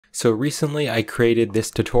So recently I created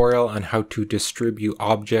this tutorial on how to distribute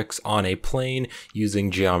objects on a plane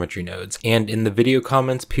using geometry nodes. And in the video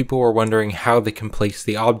comments, people were wondering how they can place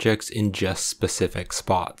the objects in just specific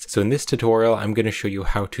spots. So in this tutorial, I'm going to show you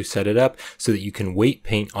how to set it up so that you can weight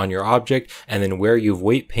paint on your object, and then where you've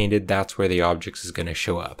weight painted, that's where the objects is going to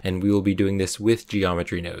show up. And we will be doing this with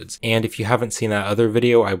geometry nodes. And if you haven't seen that other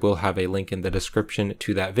video, I will have a link in the description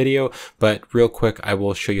to that video. But real quick, I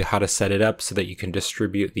will show you how to set it up so that you can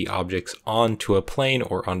distribute the objects onto a plane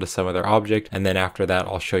or onto some other object, and then after that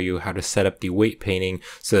I'll show you how to set up the weight painting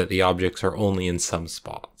so that the objects are only in some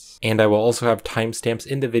spots. And I will also have timestamps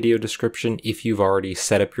in the video description if you've already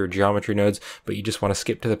set up your geometry nodes, but you just want to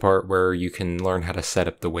skip to the part where you can learn how to set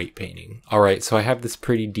up the weight painting. Alright, so I have this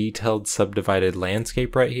pretty detailed subdivided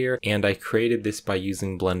landscape right here, and I created this by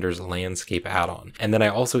using Blender's landscape add-on. And then I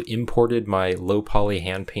also imported my low poly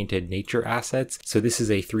hand painted nature assets. So this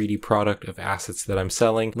is a 3D product of assets that I'm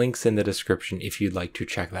selling. Links in the description if you'd like to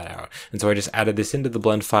check that out. And so I just added this into the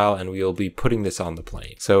blend file, and we will be putting this on the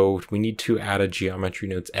plane. So we need to add a geometry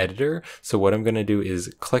nodes editor. So what I'm going to do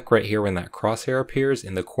is click right here when that crosshair appears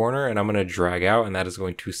in the corner, and I'm going to drag out, and that is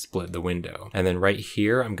going to split the window. And then right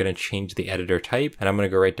here, I'm going to change the editor type, and I'm going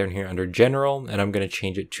to go right down here under general, and I'm going to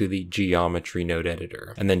change it to the geometry node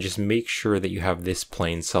editor. And then just make sure that you have this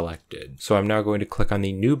plane selected. So I'm now going to click on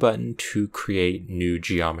the new button to create new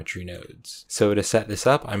geometry nodes. So to set this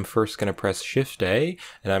up, I'm first going to press Shift A,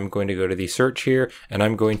 and I'm going to go to the search here, and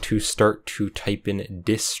I'm going to start to type in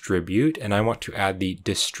distribute, and I want to add the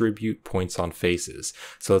distribute points on faces.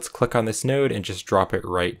 So let's click on this node and just drop it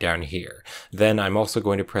right down here. Then I'm also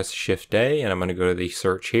going to press Shift A, and I'm going to go to the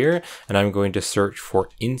search here, and I'm going to search for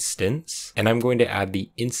instance, and I'm going to add the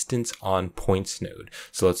instance on points node.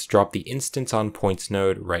 So let's drop the instance on points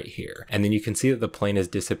node right here. And then you can see that the plane has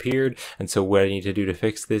disappeared. And so what I need to do to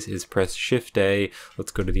fix this is press Shift A.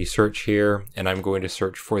 Let's go to the search here, and I'm going to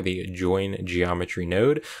search for the join geometry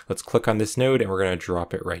node. Let's click on this node, and we're going to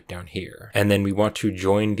drop it right down here. And then we want to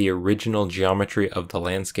join the original geometry of the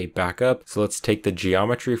landscape back up. So let's take the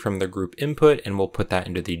geometry from the group input, and we'll put that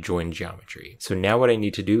into the join geometry. So now what I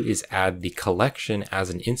need to do is add the collection as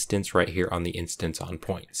an instance right here on the instance on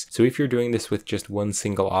points. So if you're doing this with just one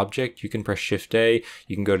single object, you can press Shift A,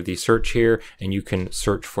 you can go to the search here, and you can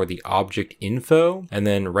search for the object info. And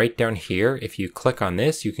then right down here, if you click on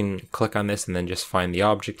this, you can click on this and then just find the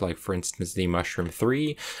object, like for instance, the mushroom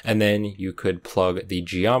 3, and then you could plug the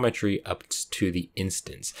geometry up to the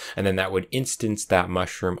instance, and then that would instance that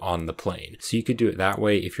mushroom on the plane. So you could do it that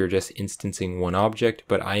way if you're just instancing one object,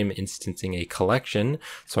 but I am instancing a collection.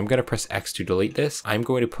 So I'm going to press X to delete this. I'm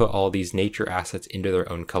going to put all these nature assets into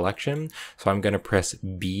their own collection. So I'm going to press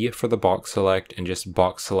B for the box select and just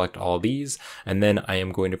box select all these. And then I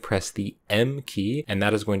am going to press the M key, and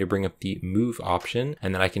that is going to bring up the move option.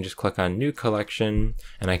 And then I can just click on new collection,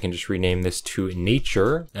 and I can just rename this to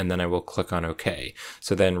nature, and then I will click on OK.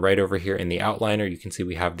 So then right over here in the outliner, you can see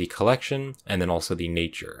we have the collection and then also the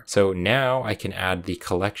nature. So now I can add the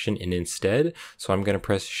collection in instead. So I'm going to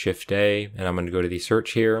press Shift A, and I'm going to go to the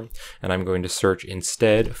search here, and I'm going to search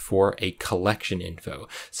instead for a collection info.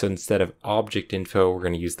 So instead of object info, we're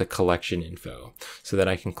going to use the collection info. So then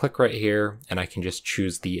I can click right here, and I can just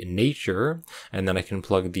choose the nature, and then I can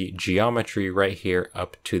plug the geometry right here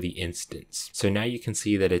up to the instance. So now you can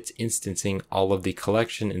see that it's instancing all of the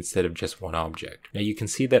collection instead of just one object. Now you can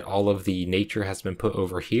see that all of the nature has been put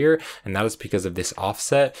over here, and that is because of this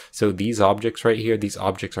offset. So these objects right here, these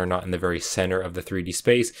objects are not in the very center of the 3D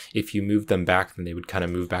space. If you move them back, then they would kind of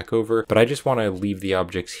move back over, but I just want to leave the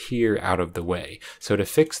objects here out of the way. So to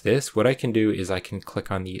fix this, what I can do is I can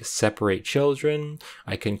click on the separate children,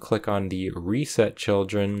 I can click on the reset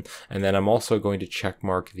children, and then I'm also going to check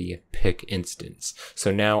mark the pick instance.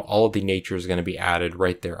 So now all of the nature is going to be added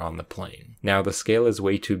right there on the plane. Now the scale is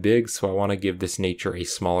way too big, so I want to give this nature a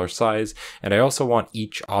smaller size, and I also want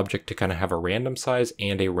each object to kind of have a random size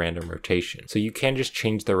and a random rotation. So you can just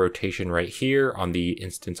change the rotation right here on the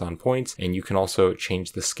instance on points, and you can also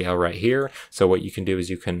change the scale right here. So what you can do is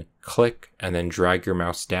you can click and then drag your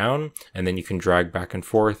mouse down, and then you can drag back and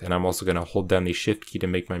forth, and I'm also going to hold down the shift key to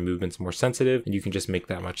make my movements more sensitive, and you can just make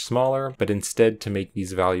that much smaller. But instead, to make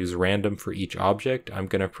these values random for each object, I'm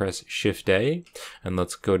going to press Shift A, and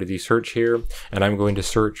let's go to the search here, and I'm going to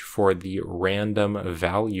search for the random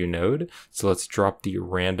value node. So let's drop the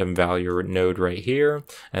random value node right here,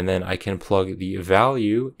 and then I can plug the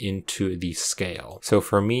value into the scale. So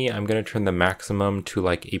for me, I'm going to turn the maximum to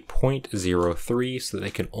like a 0.03 so that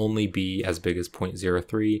they can only be as big as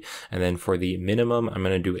 0.03, and then for the minimum I'm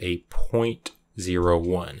going to do a 0.01. 0,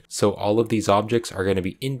 1. So all of these objects are going to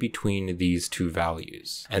be in between these two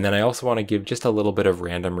values. And then I also want to give just a little bit of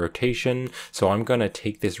random rotation. So I'm going to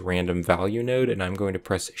take this random value node and I'm going to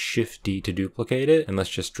press Shift D to duplicate it, and let's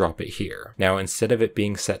just drop it here. Now instead of it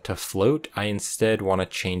being set to float, I instead want to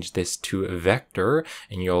change this to a vector,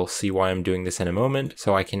 and you'll see why I'm doing this in a moment.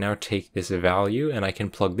 So I can now take this value and I can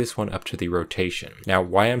plug this one up to the rotation. Now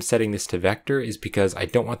why I'm setting this to vector is because I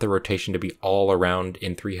don't want the rotation to be all around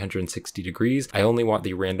in 360 degrees. I only want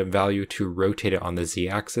the random value to rotate it on the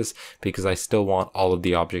z-axis because I still want all of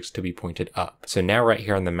the objects to be pointed up. So now right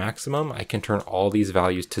here on the maximum, I can turn all these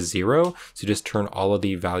values to 0. So just turn all of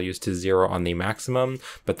the values to 0 on the maximum.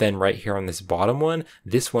 But then right here on this bottom one,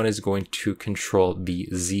 this one is going to control the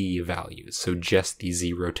z values. So just the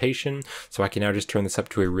z rotation. So I can now just turn this up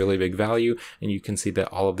to a really big value, and you can see that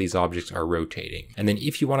all of these objects are rotating. And then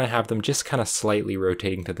if you want to have them just kind of slightly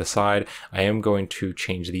rotating to the side, I am going to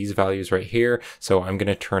change these values right here. So I'm going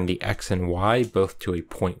to turn the x and y both to a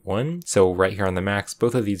 0.1. So right here on the max,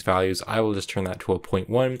 both of these values, I will just turn that to a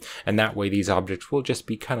 0.1, and that way these objects will just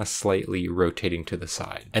be kind of slightly rotating to the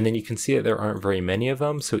side. And then you can see that there aren't very many of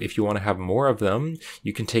them. So if you want to have more of them,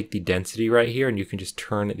 you can take the density right here and you can just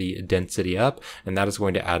turn the density up, and that is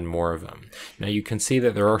going to add more of them. Now you can see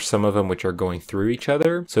that there are some of them which are going through each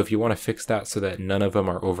other. So if you want to fix that so that none of them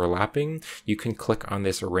are overlapping, you can click on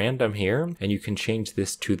this random here and you can change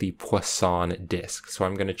this to the Poisson disk. So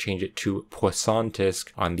I'm going to change it to Poisson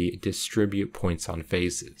disk on the distribute points on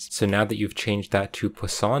faces. So now that you've changed that to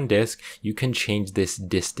Poisson disk, you can change this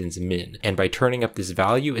distance min. And by turning up this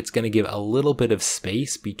value, it's going to give a little bit of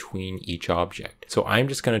space between each object. So I'm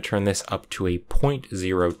just going to turn this up to a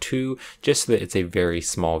 0.02 just so that it's a very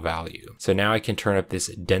small value. So now I can turn up this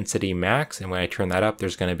density max, and when I turn that up,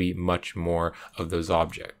 there's going to be much more of those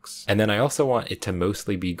objects. And then I also want it to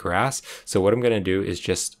mostly be grass. So what I'm going to do is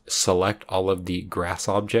just select all of the grass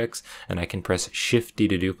objects, and I can press Shift D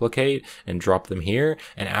to duplicate and drop them here.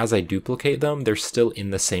 And as I duplicate them, they're still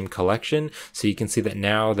in the same collection. So you can see that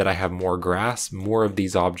now that I have more grass, more of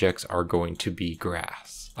these objects are going to be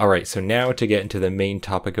grass. Alright, so now to get into the main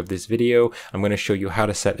topic of this video, I'm going to show you how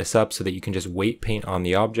to set this up so that you can just weight paint on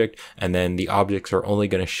the object, and then the objects are only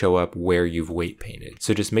going to show up where you've weight painted.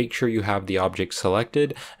 So just make sure you have the object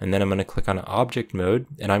selected, and then I'm going to click on object mode,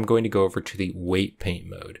 and I'm going to go over to the weight paint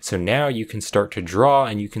mode. So now you can start to draw,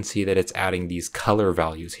 and you can see that it's adding these color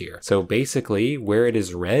values here. So basically, where it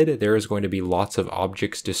is red, there is going to be lots of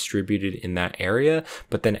objects distributed in that area,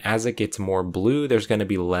 but then as it gets more blue, there's going to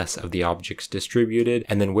be less of the objects distributed,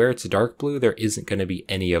 and then where it's dark blue, there isn't going to be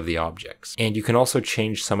any of the objects. And you can also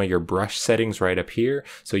change some of your brush settings right up here.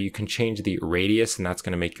 So you can change the radius, and that's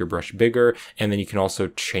going to make your brush bigger. And then you can also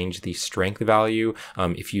change the strength value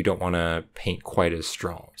if you don't want to paint quite as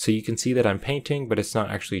strong. So you can see that I'm painting, but it's not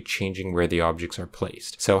actually changing where the objects are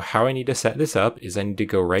placed. So how I need to set this up is I need to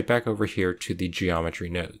go right back over here to the geometry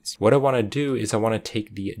nodes. What I want to do is I want to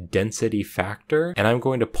take the density factor, and I'm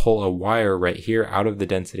going to pull a wire right here out of the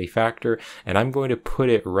density factor, and I'm going to put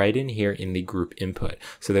it right in here in the group input.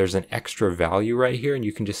 So there's an extra value right here, and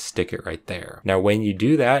you can just stick it right there. Now when you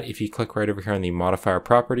do that, if you click right over here on the modifier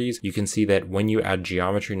properties, you can see that when you add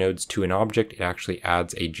geometry nodes to an object, it actually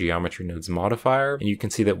adds a geometry nodes modifier, and you can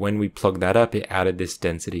see that when we plug that up, it added this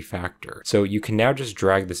density factor. So you can now just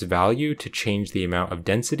drag this value to change the amount of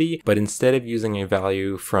density, but instead of using a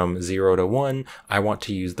value from 0 to 1, I want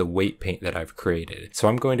to use the weight paint that I've created. So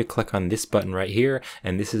I'm going to click on this button right here,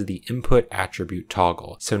 and this is the input attribute toggle.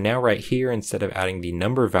 So now right here, instead of adding the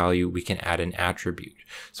number value, we can add an attribute.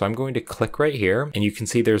 So I'm going to click right here, and you can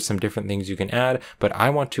see there's some different things you can add, but I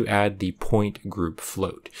want to add the point group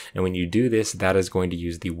float. And when you do this, that is going to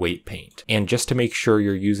use the weight paint. And just to make sure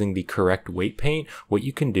you're using the correct weight paint, what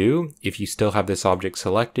you can do, if you still have this object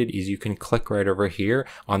selected, is you can click right over here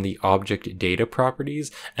on the object data properties,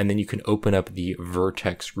 and then you can open up the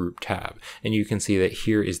vertex group tab. And you can see that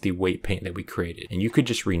here is the weight paint that we created. And you could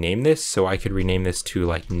just rename this. So I could rename this to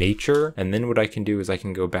like nature. And then what I can do is I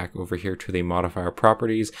can go back over here to the modifier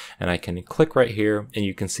properties, and I can click right here, and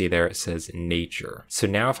you can see there it says nature. So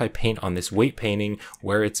now if I paint on this weight painting,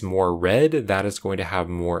 where it's more red, that is going to have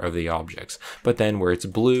more of the objects. But then where it's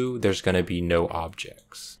blue, there's going to be no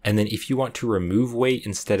objects. And then if you want to remove weight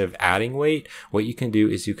instead of adding weight, what you can do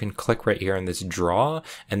is you can click right here on this draw,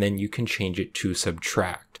 and then you can change it to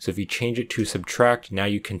subtract. So if you change it to subtract, now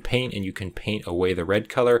you can paint, and you can paint away the red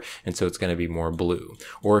color, and so it's going to be more blue.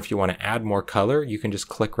 Or if you want to add more color, you can just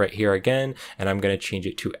click right here again, and I'm going to change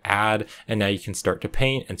it to add, and now you can start to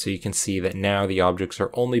paint, and so you can see that now the objects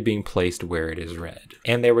are only being placed where it is red.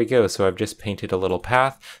 And there we go. So I've just painted a little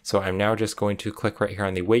path. So I'm now just going to click right here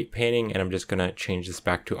on the weight painting, and I'm just going to change this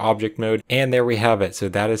back to object mode. And there we have it. So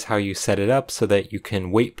that is how you set it up so that you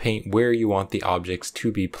can weight paint where you want the objects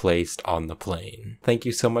to be placed on the plane. Thank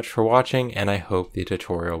you so much for watching, and I hope the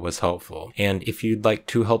tutorial was helpful. And if you'd like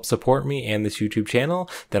to help support me and this YouTube channel,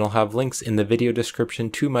 then I'll have links in the video description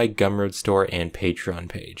to my Gumroad store and Patreon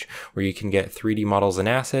page, where you can get 3D models and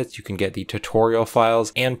assets, you can get the tutorial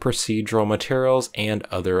files and procedural materials and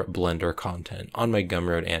other Blender content on my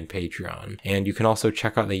Gumroad and Patreon. And you can also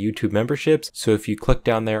check out the YouTube memberships. So if you click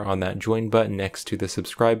down there on that join button next to the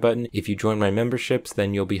subscribe button, if you join my memberships,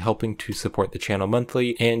 then you'll be helping to support the channel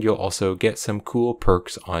monthly, and you'll also get some cool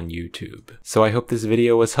perks on YouTube. So I hope this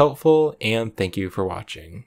video was helpful, and thank you for watching.